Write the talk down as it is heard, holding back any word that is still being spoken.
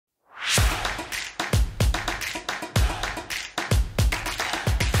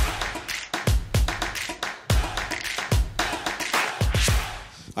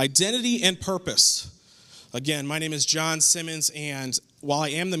Identity and purpose. Again, my name is John Simmons, and while I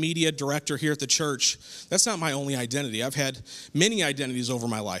am the media director here at the church, that's not my only identity. I've had many identities over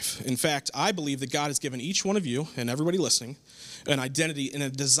my life. In fact, I believe that God has given each one of you and everybody listening an identity and a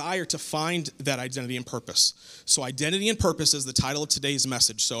desire to find that identity and purpose. So identity and purpose is the title of today's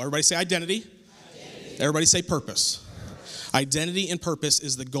message. So everybody say identity. Everybody say purpose. Identity and purpose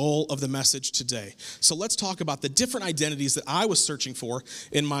is the goal of the message today. So let's talk about the different identities that I was searching for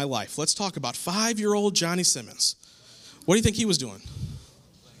in my life. Let's talk about 5-year-old Johnny Simmons. What do you think he was doing?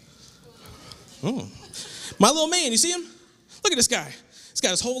 Oh, my little man, you see him? Look at this guy. He's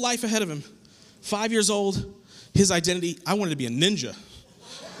got his whole life ahead of him. 5 years old, his identity, I wanted to be a ninja.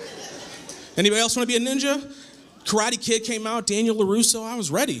 Anybody else want to be a ninja? Karate Kid came out, Daniel LaRusso, I was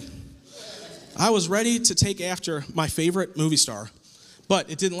ready. I was ready to take after my favorite movie star,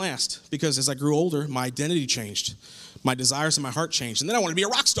 but it didn't last because as I grew older, my identity changed. My desires in my heart changed, and then I wanted to be a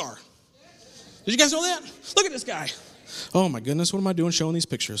rock star. Did you guys know that? Look at this guy. Oh my goodness, what am I doing showing these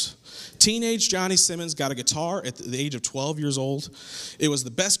pictures? Teenage Johnny Simmons got a guitar at the age of 12 years old. It was the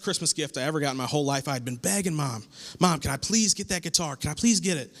best Christmas gift I ever got in my whole life. I had been begging Mom, can I please get that guitar? Can I please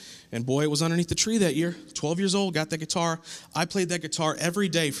get it? And boy, it was underneath the tree that year. 12 years old, got that guitar. I played that guitar every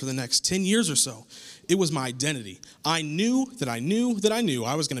day for the next 10 years or so. It was my identity. I knew that I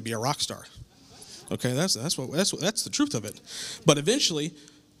was going to be a rock star. Okay, that's the truth of it. But eventually,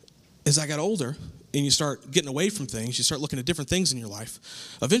 as I got older, and you start getting away from things, you start looking at different things in your life,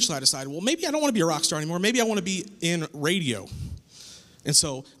 eventually I decided, well, maybe I don't want to be a rock star anymore. Maybe I want to be in radio. And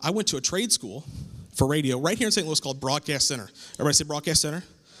so I went to a trade school for radio right here in St. Louis called Broadcast Center. Everybody say Broadcast Center?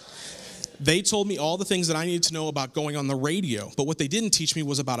 They told me all the things that I needed to know about going on the radio, but what they didn't teach me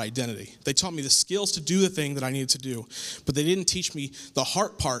was about identity. They taught me the skills to do the thing that I needed to do, but they didn't teach me the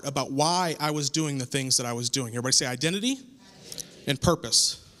heart part about why I was doing the things that I was doing. Everybody say identity and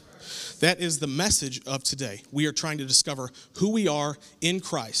purpose. That is the message of today. We are trying to discover who we are in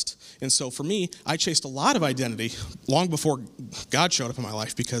Christ. And so for me, I chased a lot of identity long before God showed up in my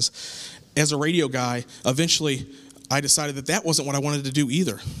life because as a radio guy, eventually I decided that that wasn't what I wanted to do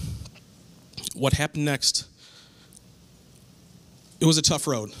either. What happened next? It was a tough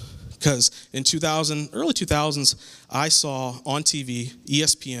road because in early 2000s, I saw on TV,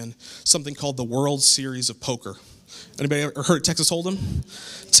 ESPN, something called the World Series of Poker. Anybody ever heard of Texas Hold'em?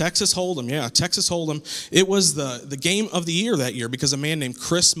 Texas Hold'em, yeah, Texas Hold'em. It was the game of the year that year because a man named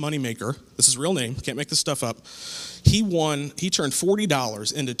Chris Moneymaker, this is his real name, can't make this stuff up, he turned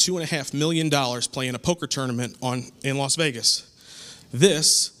 $40 into $2.5 million playing a poker tournament in Las Vegas.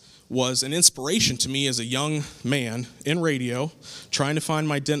 This was an inspiration to me as a young man in radio, trying to find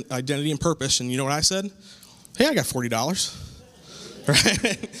my identity and purpose. And you know what I said? Hey, I got $40. Right?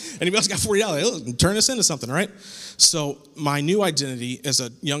 Anybody else got $40? Turn this into something, right? So my new identity as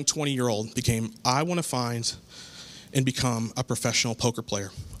a young 20-year-old became, I want to find and become a professional poker player.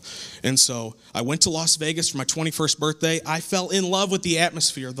 And so I went to Las Vegas for my 21st birthday. I fell in love with the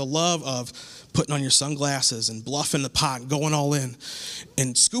atmosphere, the love of putting on your sunglasses and bluffing the pot and going all in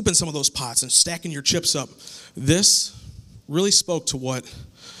and scooping some of those pots and stacking your chips up. This really spoke to what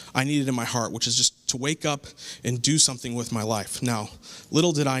I needed in my heart, which is just to wake up and do something with my life. Now,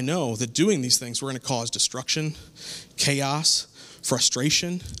 little did I know that doing these things were going to cause destruction, chaos,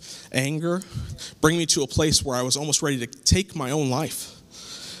 frustration, anger, bring me to a place where I was almost ready to take my own life.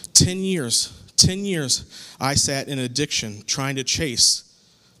 10 years, I sat in addiction trying to chase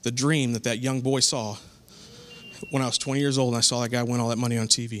the dream that young boy saw when I was 20 years old and I saw that guy win all that money on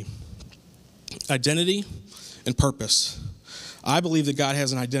TV. Identity and purpose. I believe that God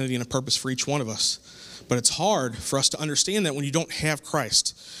has an identity and a purpose for each one of us, but it's hard for us to understand that when you don't have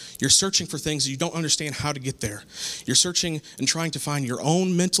Christ. You're searching for things that you don't understand how to get there. You're searching and trying to find your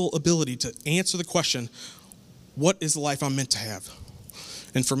own mental ability to answer the question, what is the life I'm meant to have?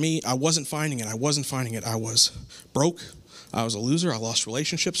 And for me, I wasn't finding it. I was broke. I was a loser. I lost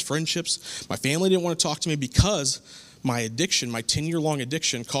relationships, friendships. My family didn't want to talk to me because my addiction, my 10-year-long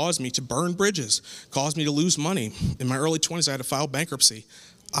addiction, caused me to burn bridges, caused me to lose money. In my early 20s, I had to file bankruptcy.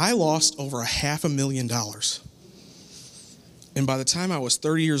 I lost over $500,000. And by the time I was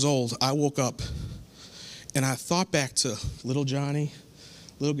 30 years old, I woke up and I thought back to little Johnny,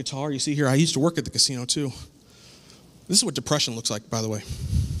 little guitar. You see here, I used to work at the casino too. This is what depression looks like, by the way.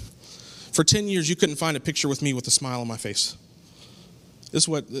 For 10 years, you couldn't find a picture with me with a smile on my face. This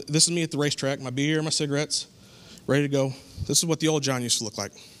is me at the racetrack, my beer, my cigarettes, ready to go. This is what the old John used to look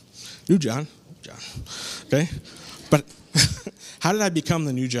like. New John. Okay? But how did I become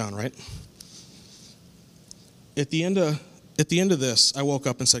the new John, right? At the end of at the end of this, I woke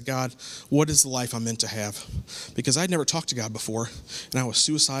up and said, God, what is the life I'm meant to have? Because I'd never talked to God before, and I was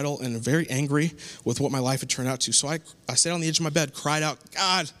suicidal and very angry with what my life had turned out to. So I sat on the edge of my bed, cried out,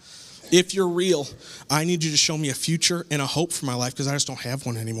 God, if you're real, I need you to show me a future and a hope for my life because I just don't have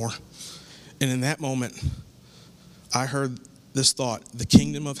one anymore. And in that moment, I heard this thought, the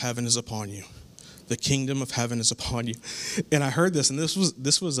kingdom of heaven is upon you. The kingdom of heaven is upon you. And I heard this, and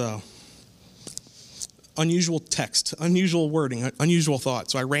this was a unusual text, unusual wording, unusual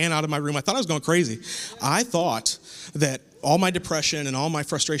thought. So I ran out of my room. I thought I was going crazy. I thought that all my depression and all my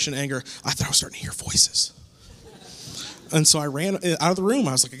frustration and anger, I thought I was starting to hear voices. And so I ran out of the room.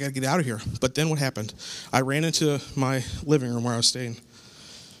 I was like, I got to get out of here. But then what happened? I ran into my living room where I was staying,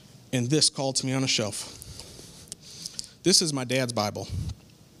 and this called to me on a shelf. This is my dad's Bible.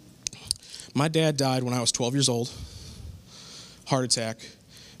 My dad died when I was 12 years old, heart attack.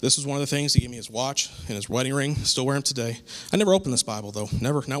 This was one of the things. He gave me his watch and his wedding ring. Still wear them today. I never opened this Bible, though.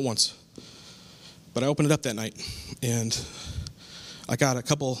 Never, not once. But I opened it up that night, and I got a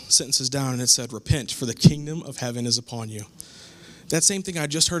couple sentences down, and it said, repent, for the kingdom of heaven is upon you. That same thing I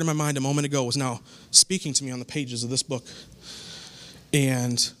just heard in my mind a moment ago was now speaking to me on the pages of this book.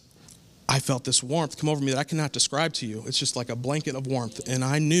 And I felt this warmth come over me that I cannot describe to you. It's just like a blanket of warmth. And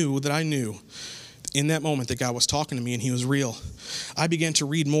I knew in that moment that God was talking to me and he was real. I began to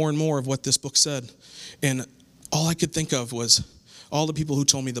read more and more of what this book said. And all I could think of was all the people who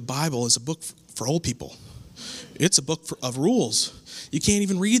told me the Bible is a book for old people. It's a book of rules. You can't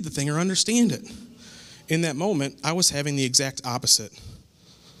even read the thing or understand it. In that moment, I was having the exact opposite.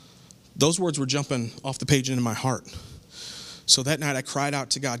 Those words were jumping off the page into my heart. So that night I cried out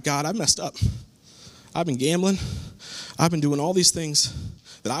to God, God, I messed up. I've been gambling. I've been doing all these things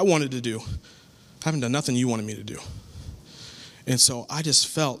that I wanted to do. I haven't done nothing you wanted me to do. And so I just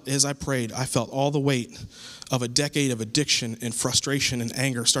felt, as I prayed, I felt all the weight of a decade of addiction and frustration and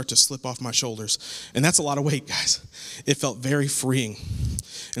anger start to slip off my shoulders. And that's a lot of weight, guys. It felt very freeing.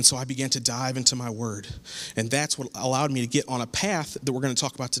 And so I began to dive into my word. And that's what allowed me to get on a path that we're going to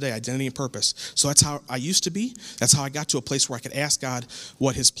talk about today, identity and purpose. So that's how I used to be. That's how I got to a place where I could ask God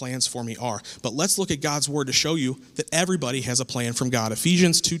what his plans for me are. But let's look at God's word to show you that everybody has a plan from God.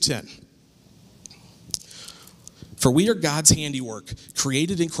 Ephesians 2:10. For we are God's handiwork,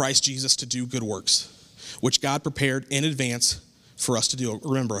 created in Christ Jesus to do good works, which God prepared in advance for us to do.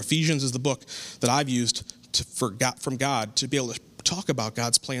 Remember, Ephesians is the book that I've used from God to be able to talk about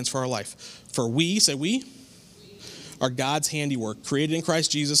God's plans for our life. For we, say we, are God's handiwork, created in Christ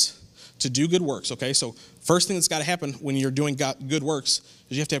Jesus to do good works, okay? So first thing that's got to happen when you're doing good works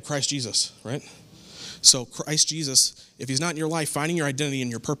is you have to have Christ Jesus, right? So Christ Jesus, if he's not in your life, finding your identity and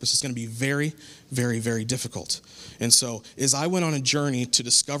your purpose is going to be very, very, very difficult. And so as I went on a journey to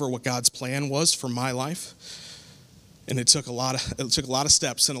discover what God's plan was for my life, and it took a lot of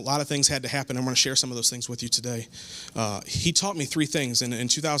steps and a lot of things had to happen. I'm going to share some of those things with you today. He taught me three things. And in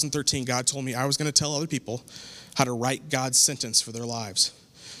 2013, God told me I was going to tell other people how to write God's sentence for their lives.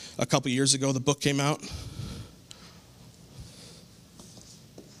 A couple years ago, the book came out.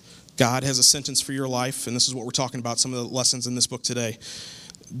 God has a sentence for your life, and this is what we're talking about, some of the lessons in this book today.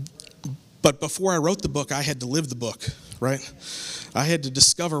 But before I wrote the book, I had to live the book, right? I had to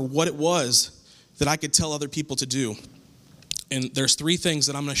discover what it was that I could tell other people to do. And there's three things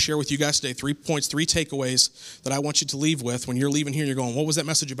that I'm going to share with you guys today, 3 points, 3 takeaways that I want you to leave with. When you're leaving here, you're going, what was that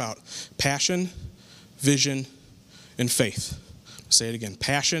message about? Passion, vision, and faith. Say it again.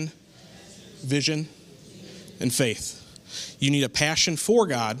 Passion, vision, and faith. You need a passion for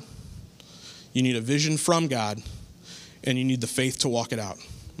God. You need a vision from God, and you need the faith to walk it out.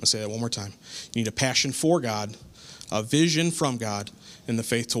 I'm going to say that one more time. You need a passion for God, a vision from God, and the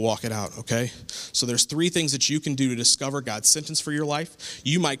faith to walk it out, okay? So there's 3 things that you can do to discover God's sentence for your life.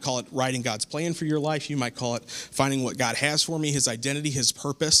 You might call it writing God's plan for your life. You might call it finding what God has for me, his identity, his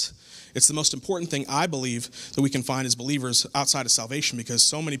purpose. It's the most important thing, I believe, that we can find as believers outside of salvation, because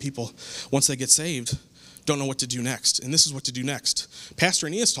so many people, once they get saved, don't know what to do next. And this is what to do next. Pastor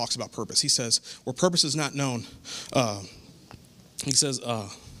Aeneas talks about purpose. He says, where purpose is not known, he says,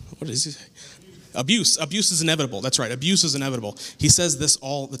 what does he say? Abuse is inevitable. That's right. Abuse is inevitable. He says this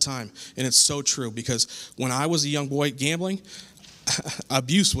all the time, and it's so true, because when I was a young boy gambling,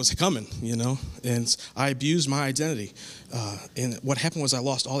 abuse was coming, you know, and I abused my identity. And what happened was I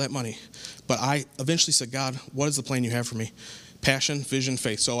lost all that money. But I eventually said, God, what is the plan you have for me? Passion, vision,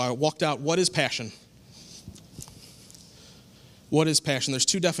 faith. So I walked out. What is passion? What is passion? There's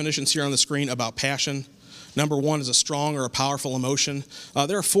 2 definitions here on the screen about passion. Number 1 is a strong or a powerful emotion.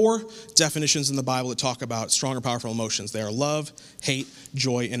 There are 4 definitions in the Bible that talk about strong or powerful emotions. They are love, hate,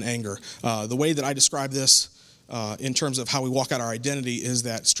 joy, and anger. The way that I describe this in terms of how we walk out our identity is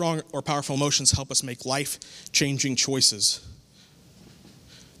that strong or powerful emotions help us make life-changing choices.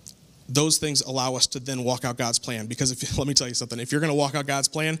 Those things allow us to then walk out God's plan. Because let me tell you something, if you're going to walk out God's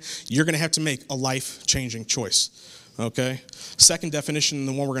plan, you're going to have to make a life-changing choice. Okay? Second definition, and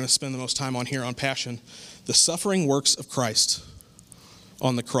the one we're going to spend the most time on here on passion, the suffering works of Christ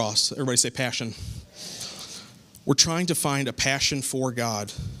on the cross. Everybody say passion. We're trying to find a passion for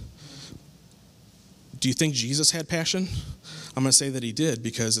God. Do you think Jesus had passion? I'm going to say that he did,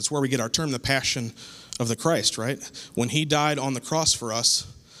 because it's where we get our term, the passion of the Christ, right? When he died on the cross for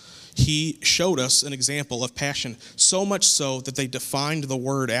us, he showed us an example of passion, so much so that they defined the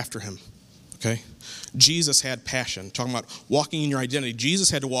word after him, okay? Jesus had passion. Talking about walking in your identity. Jesus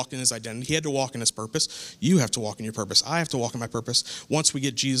had to walk in his identity. He had to walk in his purpose. You have to walk in your purpose. I have to walk in my purpose once we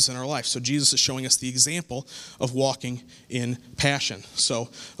get Jesus in our life. So Jesus is showing us the example of walking in passion. So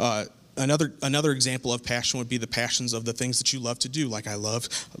another example of passion would be the passions of the things that you love to do. Like I love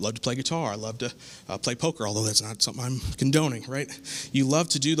to play guitar. I love to play poker, although that's not something I'm condoning, right? You love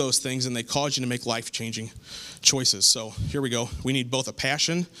to do those things, and they cause you to make life-changing choices. So here we go. We need both a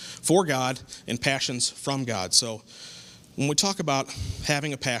passion for God and passions from God. So when we talk about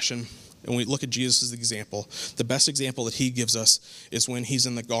having a passion, and we look at Jesus as the example, the best example that he gives us is when he's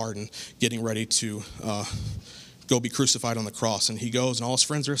in the garden getting ready to go be crucified on the cross. And he goes, and all his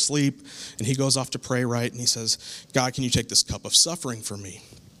friends are asleep, and he goes off to pray, right? And he says, God, can you take this cup of suffering from me?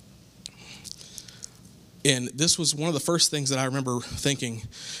 And this was one of the first things that I remember thinking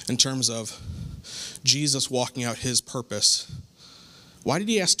in terms of Jesus walking out his purpose. Why did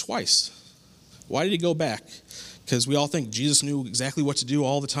he ask twice? Why did he go back? Because we all think Jesus knew exactly what to do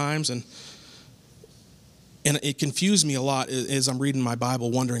all the times. And it confused me a lot as I'm reading my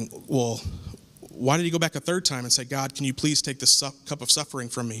Bible, wondering, well, why did he go back a third time and say, God, can you please take this cup of suffering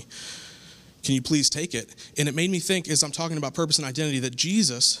from me? Can you please take it? And it made me think, as I'm talking about purpose and identity, that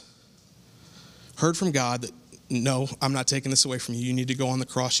Jesus heard from God that, no, I'm not taking this away from you. You need to go on the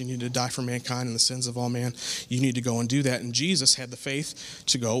cross. You need to die for mankind and the sins of all man. You need to go and do that. And Jesus had the faith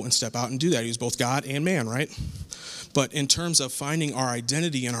to go and step out and do that. He was both God and man, right? But in terms of finding our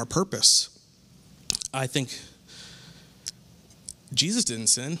identity and our purpose, I think Jesus didn't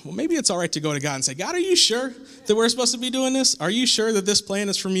sin. Well, maybe it's all right to go to God and say, God, are you sure that we're supposed to be doing this? Are you sure that this plan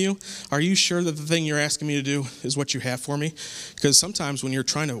is from you? Are you sure that the thing you're asking me to do is what you have for me? Because sometimes when you're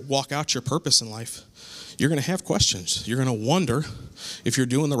trying to walk out your purpose in life, you're going to have questions. You're going to wonder if you're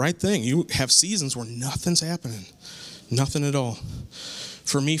doing the right thing. You have seasons where nothing's happening, nothing at all.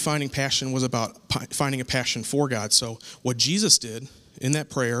 For me, finding passion was about finding a passion for God. So what Jesus did in that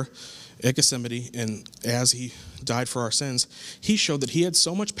prayer at Gethsemane, and as he died for our sins, he showed that he had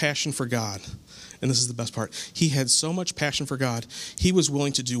so much passion for God. And this is the best part. He had so much passion for God, he was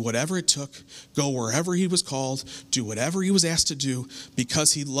willing to do whatever it took, go wherever he was called, do whatever he was asked to do,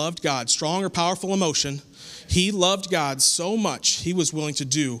 because he loved God. Strong or powerful emotion. He loved God so much, he was willing to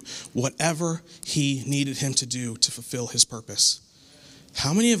do whatever he needed him to do to fulfill his purpose.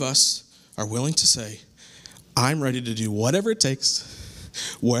 How many of us are willing to say, I'm ready to do whatever it takes,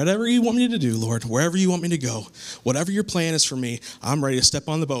 whatever you want me to do, Lord, wherever you want me to go, whatever your plan is for me, I'm ready to step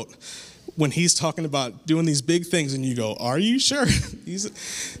on the boat. When he's talking about doing these big things and you go, are you sure?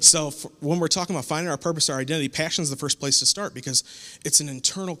 So when we're talking about finding our purpose, our identity, passion is the first place to start, because it's an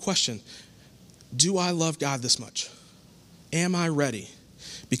internal question. Do I love God this much? Am I ready?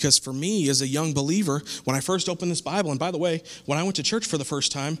 Because for me, as a young believer, when I first opened this Bible, and by the way, when I went to church for the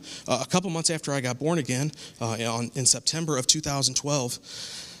first time, a couple months after I got born again, in September of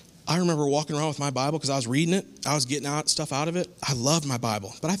 2012, I remember walking around with my Bible because I was reading it. I was getting stuff out of it. I loved my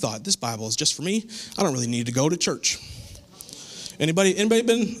Bible, but I thought, this Bible is just for me. I don't really need to go to church. Anybody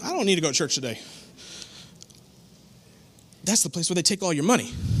been, I don't need to go to church today. That's the place where they take all your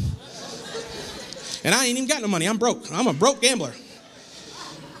money. And I ain't even got no money. I'm broke. I'm a broke gambler.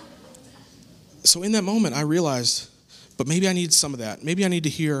 So in that moment, I realized, but maybe I need some of that. Maybe I need to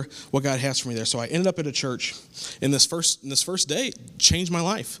hear what God has for me there. So I ended up at a church. And this first day changed my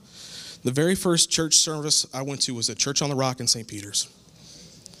life. The very first church service I went to was at Church on the Rock in St. Peter's.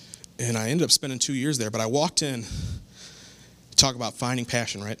 And I ended up spending 2 years there. But I walked in, talk about finding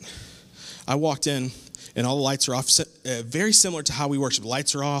passion, right? I walked in, and all the lights are off, very similar to how we worship. The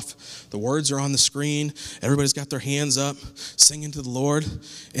lights are off, the words are on the screen, everybody's got their hands up, singing to the Lord.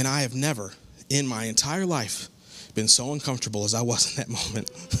 And I have never, in my entire life, been so uncomfortable as I was in that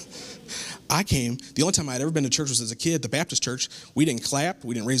moment. The only time I had ever been to church was as a kid, the Baptist church. We didn't clap,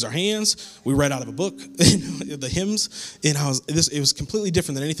 we didn't raise our hands, we read out of a book, the hymns, and it was completely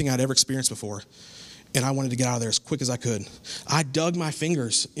different than anything I'd ever experienced before. And I wanted to get out of there as quick as I could. I dug my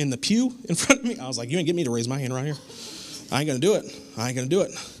fingers in the pew in front of me. I was like, you ain't get me to raise my hand right here. I ain't going to do it. I ain't going to do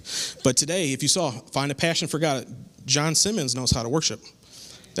it. But today, if you saw, find a passion for God, John Simmons knows how to worship.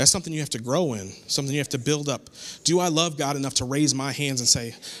 That's something you have to grow in, something you have to build up. Do I love God enough to raise my hands and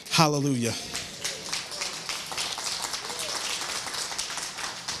say, hallelujah?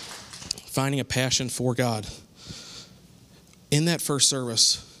 Finding a passion for God. In that first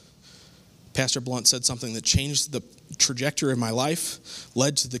service, Pastor Blunt said something that changed the trajectory of my life,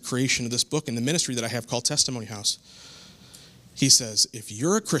 led to the creation of this book and the ministry that I have called Testimony House. He says, if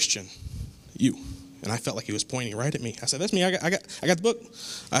you're a Christian, you, and I felt like he was pointing right at me. I said, that's me. I got the book.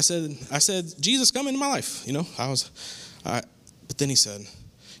 I said, Jesus, come into my life. You know, but then he said,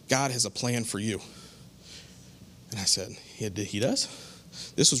 God has a plan for you. And I said, he does?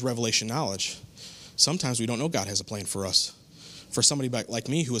 This was revelation knowledge. Sometimes we don't know God has a plan for us. For somebody like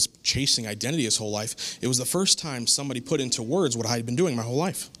me who was chasing identity his whole life, it was the first time somebody put into words what I had been doing my whole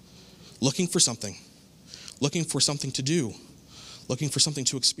life. Looking for something to do, looking for something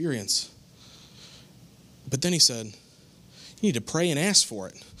to experience. But then he said, you need to pray and ask for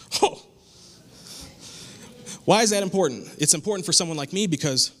it. Oh, why is that important? It's important for someone like me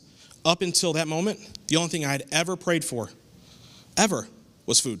because up until that moment, the only thing I had ever prayed for, ever,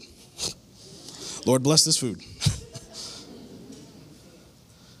 was food. Lord, bless this food.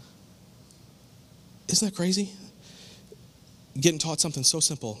 Isn't that crazy? Getting taught something so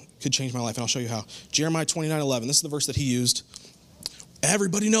simple could change my life, and I'll show you how. Jeremiah 29:11, this is the verse that he used.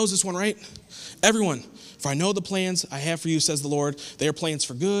 Everybody knows this one, right? Everyone. For I know the plans I have for you, says the Lord. They are plans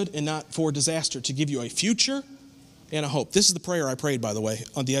for good and not for disaster, to give you a future and a hope. This is the prayer I prayed, by the way,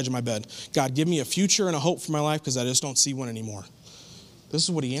 on the edge of my bed. God, give me a future and a hope for my life because I just don't see one anymore. This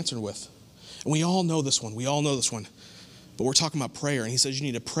is what he answered with. And we all know this one. We all know this one. But we're talking about prayer, and he says you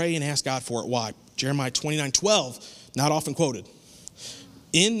need to pray and ask God for it. Why? Jeremiah 29:12, not often quoted.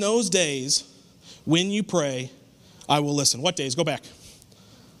 In those days, when you pray, I will listen. What days? Go back.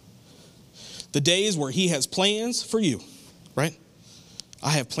 The days where he has plans for you, right? I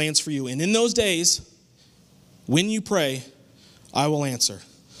have plans for you. And in those days, when you pray, I will answer.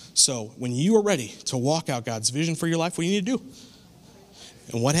 So when you are ready to walk out God's vision for your life, what do you need to do?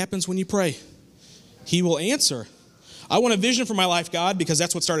 And what happens when you pray? He will answer. I want a vision for my life, God, because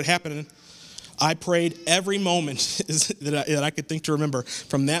that's what started happening. I prayed every moment that I could think to remember.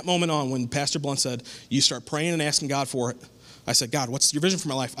 From that moment on, when Pastor Blunt said, you start praying and asking God for it, I said, God, what's your vision for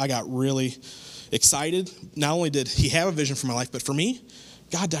my life? I got really excited. Not only did he have a vision for my life, but for me,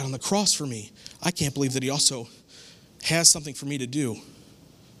 God died on the cross for me. I can't believe that he also has something for me to do.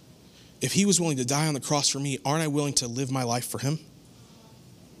 If he was willing to die on the cross for me, aren't I willing to live my life for him?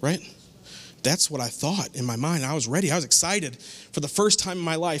 Right? That's what I thought in my mind. I was ready. I was excited. For the first time in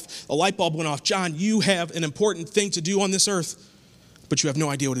my life, a light bulb went off. John, you have an important thing to do on this earth, but you have no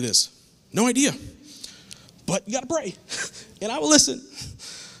idea what it is. No idea. But you got to pray, and I will listen.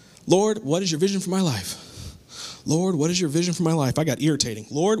 Lord, what is your vision for my life? Lord, what is your vision for my life? I got irritating.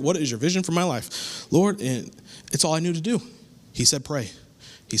 Lord, what is your vision for my life? Lord, and it's all I knew to do. He said pray.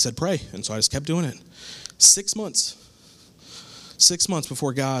 He said pray, and so I just kept doing it. 6 months. 6 months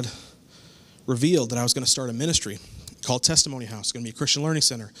before God revealed that I was going to start a ministry called Testimony House. It's going to be a Christian learning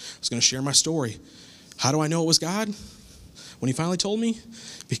center. I was going to share my story. How do I know it was God? When he finally told me,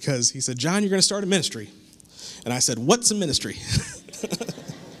 because he said, John, you're going to start a ministry. And I said, what's a ministry?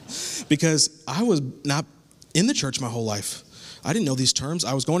 Because I was not in the church my whole life. I didn't know these terms.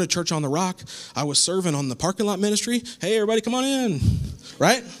 I was going to church on the rock. I was serving on the parking lot ministry. Hey, everybody, come on in.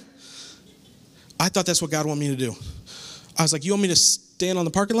 Right? I thought that's what God wanted me to do. I was like, you want me to stand on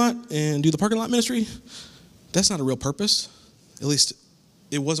the parking lot and do the parking lot ministry? That's not a real purpose. At least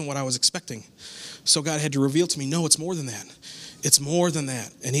it wasn't what I was expecting. So God had to reveal to me, no, it's more than that. It's more than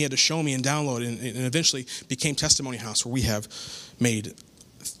that. And he had to show me and download it, and eventually became Testimony House, where we have made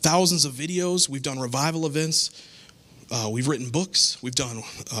thousands of videos. We've done revival events. We've written books. We've done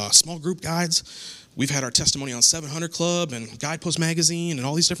small group guides. We've had our testimony on 700 Club and Guidepost Magazine and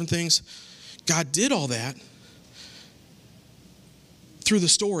all these different things. God did all that through the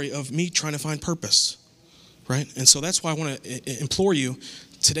story of me trying to find purpose, right? And so that's why I want to implore you,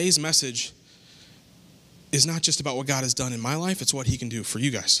 today's message is not just about what God has done in my life, it's what he can do for you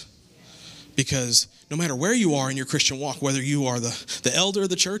guys. Because no matter where you are in your Christian walk, whether you are the elder of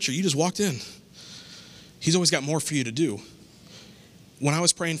the church or you just walked in, he's always got more for you to do. When I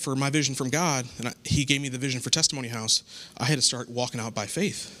was praying for my vision from God, and he gave me the vision for Testimony House, I had to start walking out by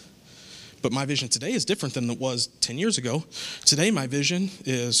faith. But my vision today is different than it was 10 years ago. Today, my vision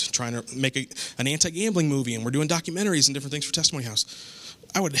is trying to make an anti-gambling movie, and we're doing documentaries and different things for Testimony House.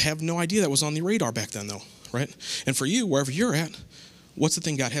 I would have no idea that was on the radar back then, though, right? And for you, wherever you're at, what's the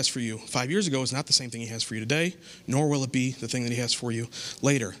thing God has for you 5 years ago is not the same thing he has for you today, nor will it be the thing that he has for you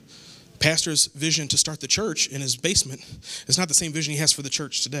later. Pastor's vision to start the church in his basement is not the same vision he has for the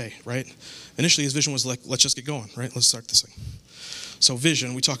church today, right? Initially, his vision was like, let's just get going, right? Let's start this thing. So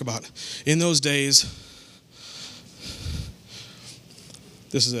vision, we talk about in those days,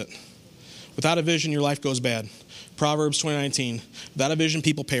 this is it. Without a vision, your life goes bad. Proverbs 20:19, without a vision,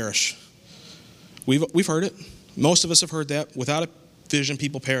 people perish. We've heard it. Most of us have heard that. Without a vision,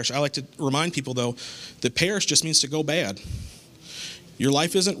 people perish. I like to remind people, though, that perish just means to go bad. Your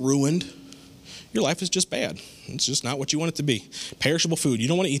life isn't ruined. Your life is just bad. It's just not what you want it to be. Perishable food. You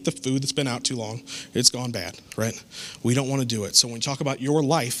don't want to eat the food that's been out too long. It's gone bad, right? We don't want to do it. So when we talk about your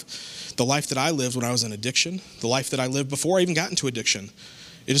life, the life that I lived when I was in addiction, the life that I lived before I even got into addiction,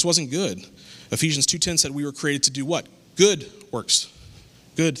 it just wasn't good. Ephesians 2:10 said we were created to do what? Good works.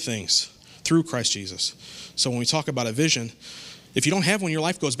 Good things through Christ Jesus. So when we talk about a vision, if you don't have one, your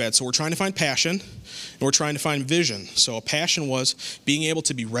life goes bad. So we're trying to find passion, and we're trying to find vision. So a passion was being able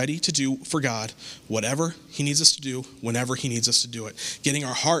to be ready to do for God whatever he needs us to do, whenever he needs us to do it. Getting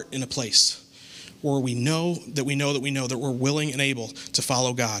our heart in a place where we know that we're willing and able to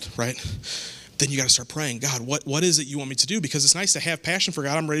follow God, right? Then you got to start praying, God, what is it you want me to do? Because it's nice to have passion for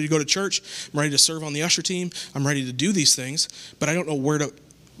God. I'm ready to go to church. I'm ready to serve on the usher team. I'm ready to do these things, but I don't know where to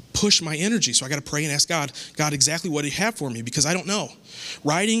push my energy. So I got to pray and ask God, exactly what do you have for me? Because I don't know.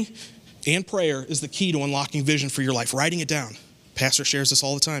 Writing and prayer is the key to unlocking vision for your life. Writing it down. Pastor shares this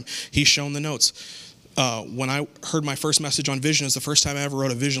all the time. He's shown the notes. When I heard my first message on vision, is the first time I ever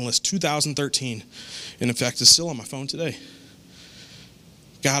wrote a vision list, 2013. And in fact, it's still on my phone today.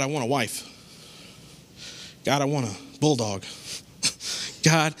 God, I want a wife. God, I want a bulldog.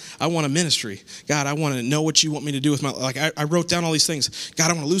 God, I want a ministry. God, I want to know what you want me to do with my life. Like I wrote down all these things.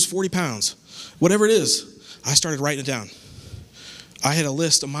 God, I want to lose 40 pounds. Whatever it is, I started writing it down. I had a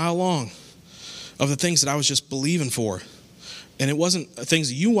list a mile long of the things that I was just believing for. And it wasn't things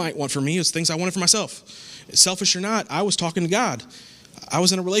that you might want for me. It was things I wanted for myself. Selfish or not, I was talking to God. I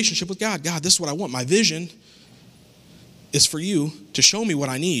was in a relationship with God. God, this is what I want. My vision is for you to show me what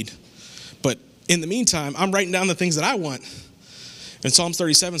I need. But in the meantime, I'm writing down the things that I want. And Psalms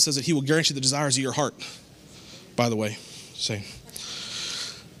 37 says that he will grant you the desires of your heart, by the way. So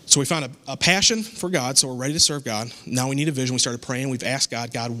we found a passion for God, so we're ready to serve God. Now we need a vision. We started praying. We've asked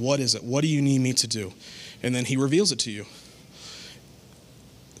God, what is it? What do you need me to do? And then he reveals it to you.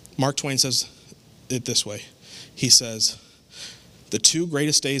 Mark Twain says it this way. He says, the two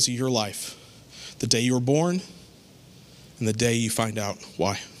greatest days of your life, the day you were born and the day you find out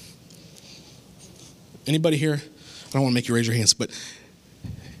why. Anybody here? I don't want to make you raise your hands, but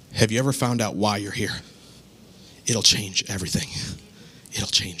have you ever found out why you're here? It'll change everything. It'll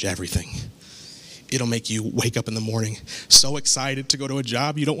change everything. It'll make you wake up in the morning so excited to go to a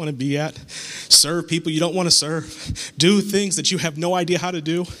job you don't want to be at, serve people you don't want to serve, do things that you have no idea how to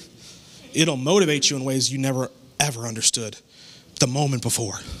do. It'll motivate you in ways you never, ever understood the moment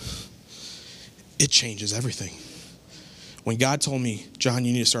before. It changes everything. When God told me, John,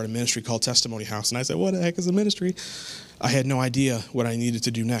 you need to start a ministry called Testimony House, and I said, what the heck is a ministry? I had no idea what I needed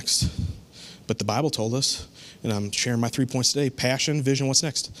to do next. But the Bible told us, and I'm sharing my 3 points today, passion, vision, what's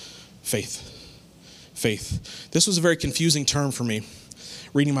next? Faith. Faith. This was a very confusing term for me,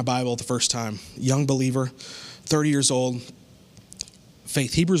 reading my Bible the first time. Young believer, 30 years old.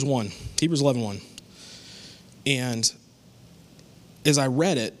 Faith, Hebrews 11:1. And as I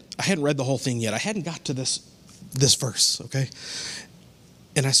read it, I hadn't read the whole thing yet. I hadn't got to this verse, okay?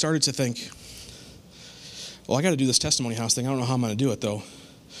 And I started to think, well, I got to do this testimony house thing. I don't know how I'm going to do it, though.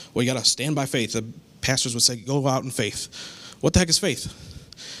 Well, you got to stand by faith. The pastors would say, go out in faith. What the heck is faith?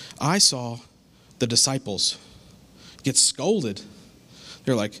 I saw the disciples get scolded.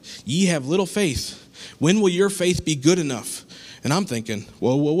 They're like, ye have little faith. When will your faith be good enough? And I'm thinking,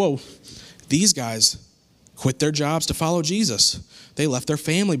 whoa. These guys quit their jobs to follow Jesus. They left their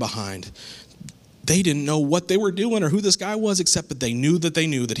family behind. They didn't know what they were doing or who this guy was, except that they knew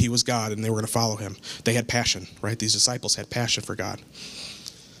that he was God and they were going to follow him. They had passion, right? These disciples had passion for God.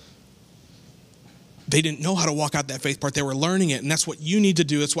 They didn't know how to walk out that faith part. They were learning it, and that's what you need to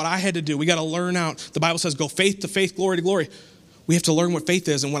do. That's what I had to do. We got to learn out. The Bible says, go faith to faith, glory to glory. We have to learn what faith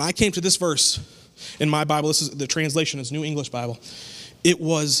is. And when I came to this verse in my Bible, this is the translation is New English Bible. It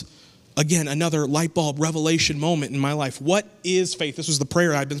was, again, another light bulb revelation moment in my life. What is faith? This was the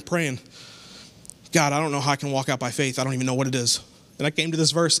prayer I'd been praying. God, I don't know how I can walk out by faith. I don't even know what it is. And I came to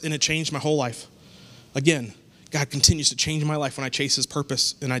this verse, and it changed my whole life. Again, God continues to change my life when I chase his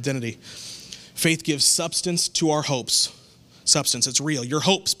purpose and identity. Faith gives substance to our hopes. substance. It's real. Your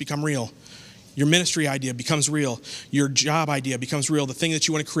hopes become real. Your ministry idea becomes real. Your job idea becomes real. The thing that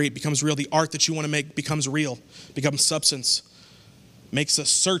you want to create becomes real. The art that you want to make becomes real, becomes substance. Makes us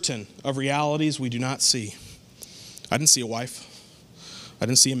certain of realities we do not see. I didn't see a wife. I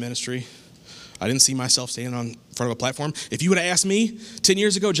didn't see a ministry. I didn't see myself standing on front of a platform. If you would have asked me 10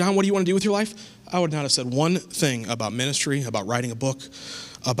 years ago, John, what do you want to do with your life? I would not have said one thing about ministry, about writing a book,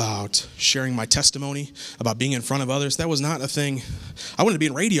 about sharing my testimony, about being in front of others. That was not a thing. I wanted to be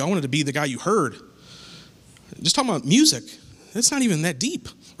in radio. I wanted to be the guy you heard. Just talking about music, it's not even that deep,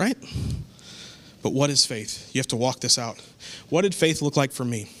 right? But what is faith? You have to walk this out. What did faith look like for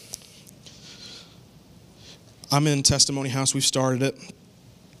me? I'm in Testimony House. We've started it.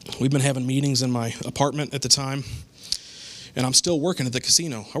 We've been having meetings in my apartment at the time. And I'm still working at the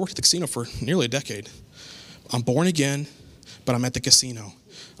casino. I worked at the casino for nearly a decade. I'm born again, but I'm at the casino.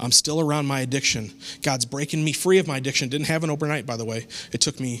 I'm still around my addiction. God's breaking me free of my addiction. Didn't happen overnight, by the way.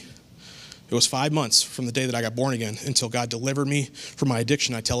 It was 5 months from the day that I got born again until God delivered me from my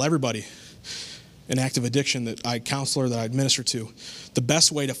addiction. I tell everybody, an active addiction that I counselor, that I minister to, the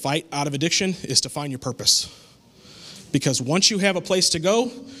best way to fight out of addiction is to find your purpose. Because once you have a place to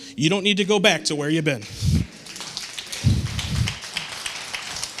go, you don't need to go back to where you've been.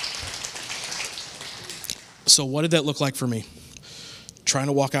 So what did that look like for me? Trying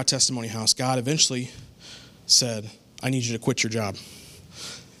to walk out Testimony House. God eventually said, I need you to quit your job.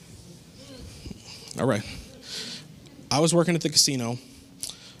 All right. I was working at the casino.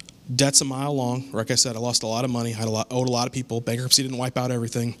 Debts a mile long. Like I said, I lost a lot of money. I owed a lot of people. Bankruptcy didn't wipe out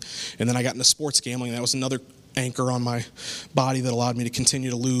everything. And then I got into sports gambling. That was another anchor on my body that allowed me to continue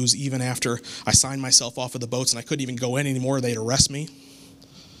to lose even after I signed myself off of the boats and I couldn't even go in anymore. They'd arrest me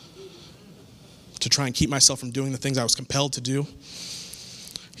to try and keep myself from doing the things I was compelled to do.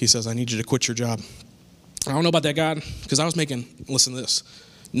 He says, I need you to quit your job. I don't know about that, God, because I was making, listen to this,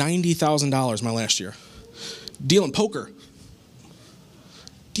 $90,000 my last year. Dealing poker.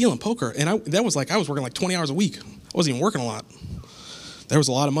 And that was like, I was working like 20 hours a week. I wasn't even working a lot. There was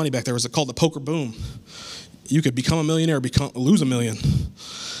a lot of money back there. It was called the poker boom. You could become a millionaire, lose $1 million.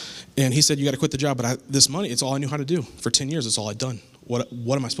 And he said, you got to quit the job. But this money, it's all I knew how to do. For 10 years, it's all I'd done. What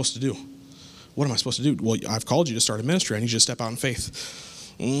am I supposed to do? What am I supposed to do? Well, I've called you to start a ministry. I need you to step out in faith.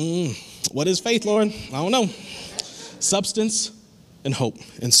 What is faith, Lord? I don't know. Substance and hope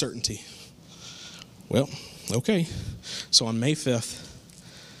and certainty. Well, okay. So on May 5th,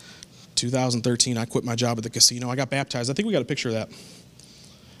 2013, I quit my job at the casino. I got baptized. I think we got a picture of that.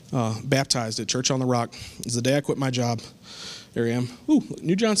 Baptized at Church on the Rock. It's the day I quit my job. There I am. Ooh,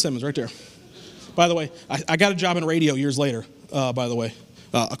 new John Simmons right there. By the way, I got a job in radio years later, by the way.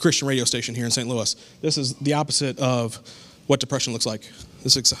 A Christian radio station here in St. Louis. This is the opposite of what depression looks like.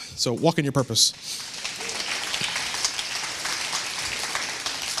 So walk in your purpose.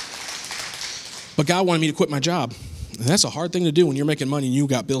 But God wanted me to quit my job. And that's a hard thing to do when you're making money and you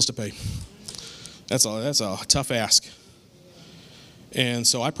got bills to pay. That's a tough ask. And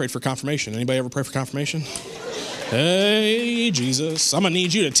so I prayed for confirmation. Anybody ever pray for confirmation? Hey, Jesus, I'm going to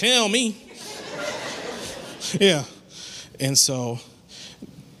need you to tell me. Yeah. And so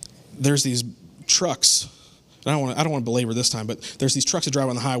there's these trucks. I don't want to belabor this time, but there's these trucks that drive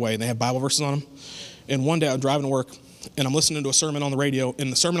on the highway, and they have Bible verses on them. And one day I'm driving to work, and I'm listening to a sermon on the radio,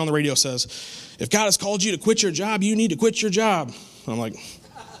 and the sermon on the radio says, if God has called you to quit your job, you need to quit your job. And I'm like...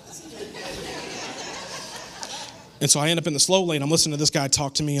 And so I end up in the slow lane. I'm listening to this guy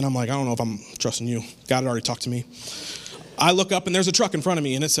talk to me, and I'm like, I don't know if I'm trusting you. God had already talked to me. I look up, and there's a truck in front of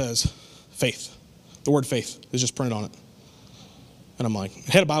me, and it says, faith. The word faith is just printed on it. And I'm like, it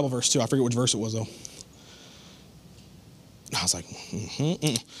had a Bible verse, too. I forget which verse it was, though. And I was like,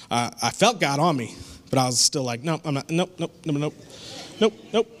 I felt God on me, but I was still like, no, I'm not. Nope.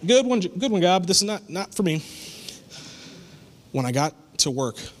 Good one, God, but this is not for me. When I got to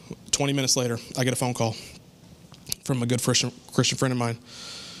work, 20 minutes later, I get a phone call from a good Christian friend of mine.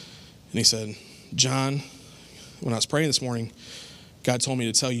 And he said, John, when I was praying this morning, God told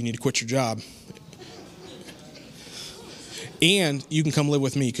me to tell you you need to quit your job. And you can come live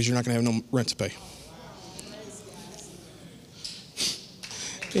with me because you're not going to have no rent to pay.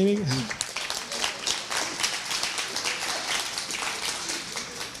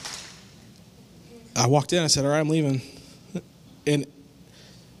 I walked in, I said, all right, I'm leaving. And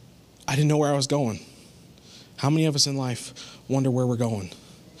I didn't know where I was going. How many of us in life wonder where we're going?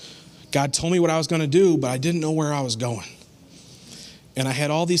 God told me what I was going to do, but I didn't know where I was going. And I had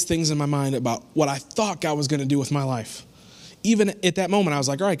all these things in my mind about what I thought God was going to do with my life. Even at that moment, I was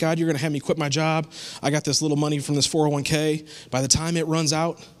like, all right, God, you're going to have me quit my job. I got this little money from this 401k. By the time it runs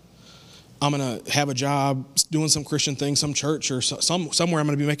out, I'm going to have a job doing some Christian thing, some church or somewhere I'm going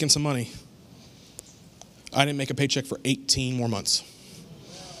to be making some money. I didn't make a paycheck for 18 more months.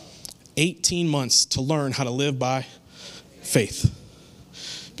 18 months to learn how to live by faith.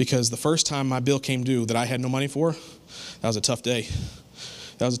 Because the first time my bill came due that I had no money for, that was a tough day.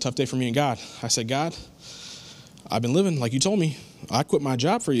 That was a tough day for me and God. I said, God, I've been living like you told me. I quit my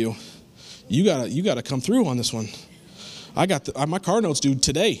job for you. You gotta come through on this one. I got my car notes due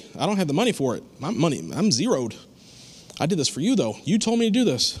today. I don't have the money for it. I'm zeroed. I did this for you though. You told me to do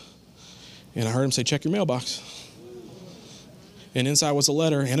this. And I heard him say, check your mailbox. And inside was a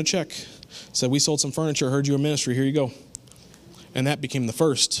letter and a check. It said, we sold some furniture, heard you in ministry, here you go. And that became the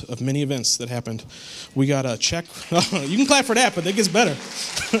first of many events that happened. We got a check. You can clap for that, but it gets better.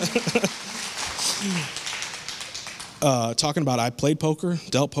 Talking about I played poker,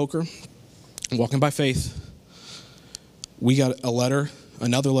 dealt poker, walking by faith. We got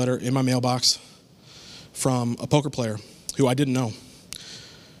another letter in my mailbox from a poker player who I didn't know.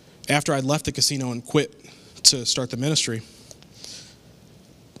 After I'd left the casino and quit to start the ministry,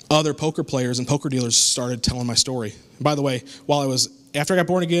 other poker players and poker dealers started telling my story. And by the way, after I got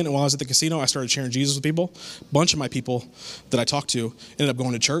born again and while I was at the casino, I started sharing Jesus with people. A bunch of my people that I talked to ended up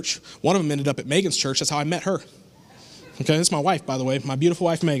going to church. One of them ended up at Megan's church. That's how I met her. Okay, that's my wife, by the way, my beautiful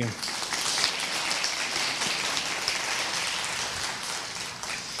wife, Megan.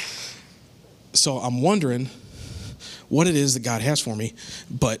 So I'm wondering what it is that God has for me.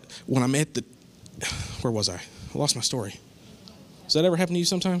 But when I'm at where was I? I lost my story. Does that ever happen to you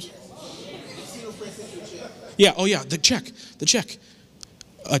sometimes? Yeah, oh yeah, the check.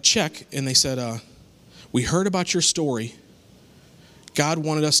 A check, and they said, we heard about your story. God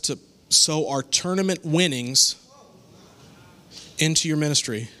wanted us to sow our tournament winnings into your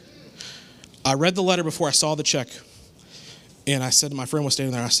ministry. I read the letter before I saw the check, and I said to my friend was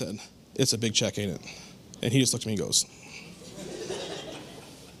standing there, I said, it's a big check, ain't it? And he just looked at me and goes.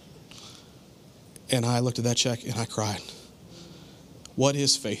 And I looked at that check and I cried. What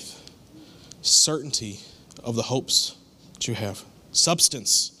is faith? Certainty of the hopes that you have.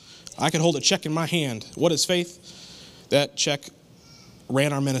 Substance. I could hold a check in my hand. What is faith? That check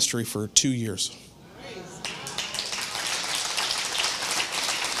ran our ministry for 2 years.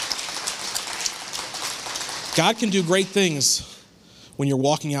 God can do great things when you're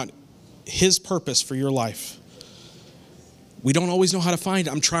walking out His purpose for your life. We don't always know how to find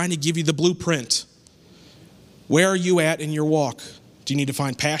it. I'm trying to give you the blueprint. Where are you at in your walk? Do you need to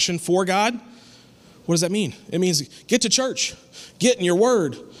find passion for God? What does that mean? It means get to church. Get in your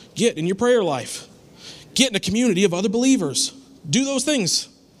word. Get in your prayer life. Get in a community of other believers. Do those things.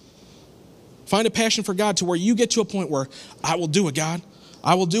 Find a passion for God to where you get to a point where I will do it, God.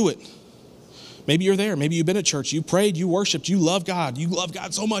 I will do it. Maybe you're there. Maybe you've been at church. You prayed. You worshiped. You love God. You love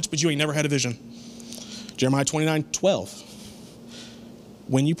God so much, but you ain't never had a vision. Jeremiah 29:12.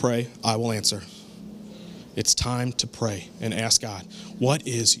 When you pray, I will answer. It's time to pray and ask God, what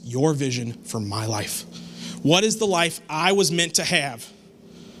is your vision for my life? What is the life I was meant to have?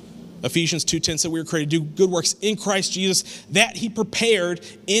 Ephesians 2:10 said we were created to do good works in Christ Jesus that He prepared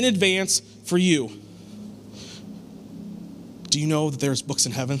in advance for you. Do you know that there's books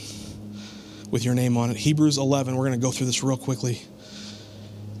in heaven with your name on it? Hebrews 11, we're going to go through this real quickly.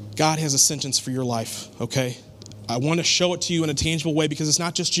 God has a sentence for your life, okay? I want to show it to you in a tangible way because it's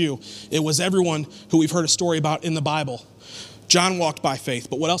not just you. It was everyone who we've heard a story about in the Bible. John walked by faith,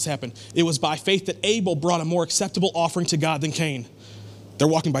 but what else happened? It was by faith that Abel brought a more acceptable offering to God than Cain. They're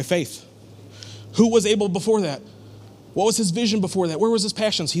walking by faith. Who was Abel before that? What was his vision before that? Where was his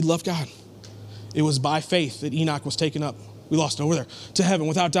passions? He loved God. It was by faith that Enoch was taken up. We lost it over there, to heaven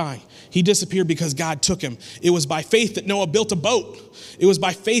without dying. He disappeared because God took him. It was by faith that Noah built a boat. It was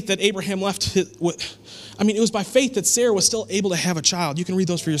by faith that Abraham left it was by faith that Sarah was still able to have a child. You can read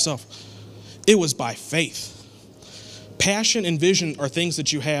those for yourself. It was by faith. Passion and vision are things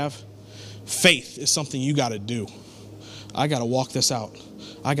that you have. Faith is something you got to do. I got to walk this out.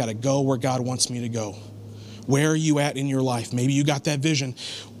 I got to go where God wants me to go. Where are you at in your life? Maybe you got that vision.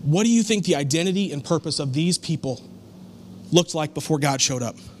 What do you think the identity and purpose of these people looked like before God showed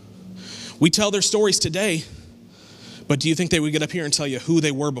up? We tell their stories today, but do you think they would get up here and tell you who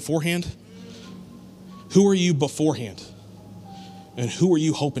they were beforehand? Who are you beforehand? And who are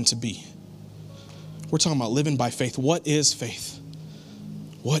you hoping to be? We're talking about living by faith. What is faith?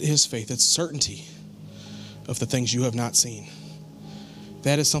 What is faith? It's certainty of the things you have not seen.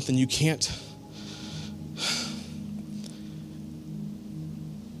 That is something you can't.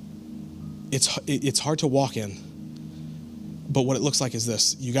 It's hard to walk in. But what it looks like is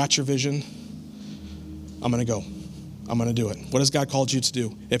this. You got your vision. I'm going to go. I'm going to do it. What has God called you to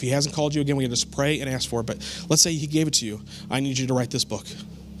do? If he hasn't called you, again, we just pray and ask for it. But let's say he gave it to you. I need you to write this book.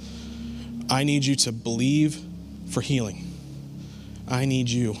 I need you to believe for healing. I need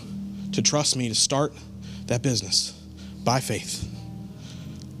you to trust me to start that business by faith.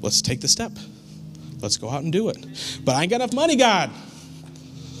 Let's take the step. Let's go out and do it. But I ain't got enough money, God.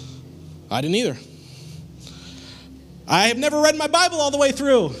 I didn't either. I have never read my Bible all the way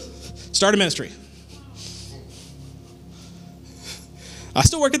through. Start a ministry. I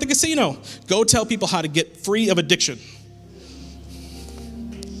still work at the casino. Go tell people how to get free of addiction.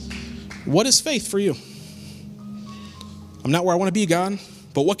 What is faith for you? I'm not where I want to be, God,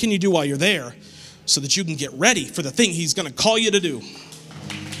 but what can you do while you're there so that you can get ready for the thing he's going to call you to do?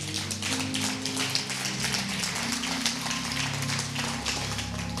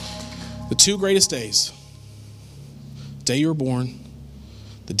 The two greatest days, the day you were born,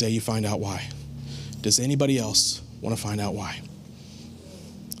 the day you find out why. Does anybody else want to find out why?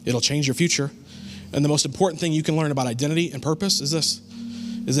 It'll change your future. And the most important thing you can learn about identity and purpose is this,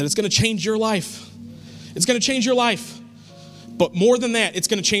 is that it's going to change your life. It's going to change your life. But more than that, it's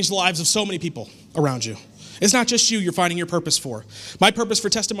going to change the lives of so many people around you. It's not just you you're finding your purpose for. My purpose for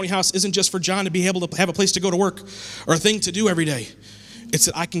Testimony House isn't just for John to be able to have a place to go to work or a thing to do every day. It's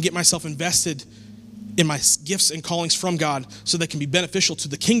that I can get myself invested in my gifts and callings from God so they can be beneficial to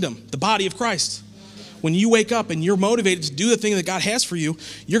the kingdom, the body of Christ. When you wake up and you're motivated to do the thing that God has for you,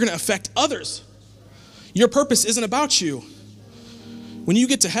 you're going to affect others. Your purpose isn't about you. When you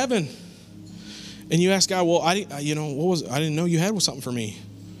get to heaven and you ask God, well, I didn't know you had something for me.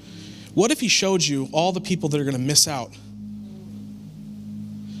 What if he showed you all the people that are going to miss out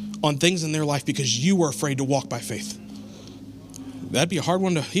on things in their life because you were afraid to walk by faith? That'd be a hard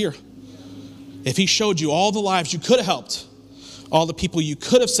one to hear. If he showed you all the lives you could have helped, all the people you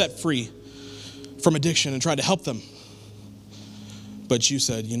could have set free from addiction and tried to help them. But you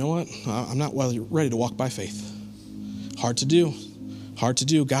said, you know what? I'm not ready to walk by faith. Hard to do. Hard to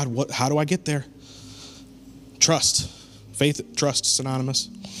do. God, how do I get there? Trust. Faith, trust, synonymous.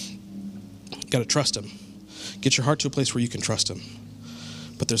 Got to trust him. Get your heart to a place where you can trust him.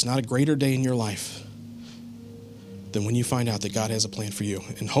 But there's not a greater day in your life than when you find out that God has a plan for you.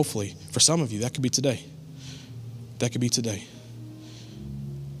 And hopefully, for some of you, that could be today. That could be today.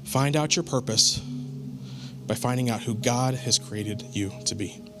 Find out your purpose by finding out who God has created you to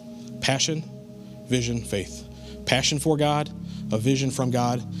be. Passion, vision, faith. Passion for God, a vision from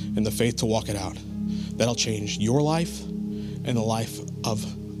God, and the faith to walk it out. That'll change your life and the life of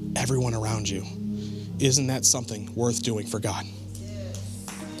everyone around you. Isn't that something worth doing for God?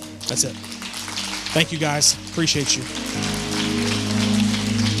 That's it. Thank you, guys. Appreciate you.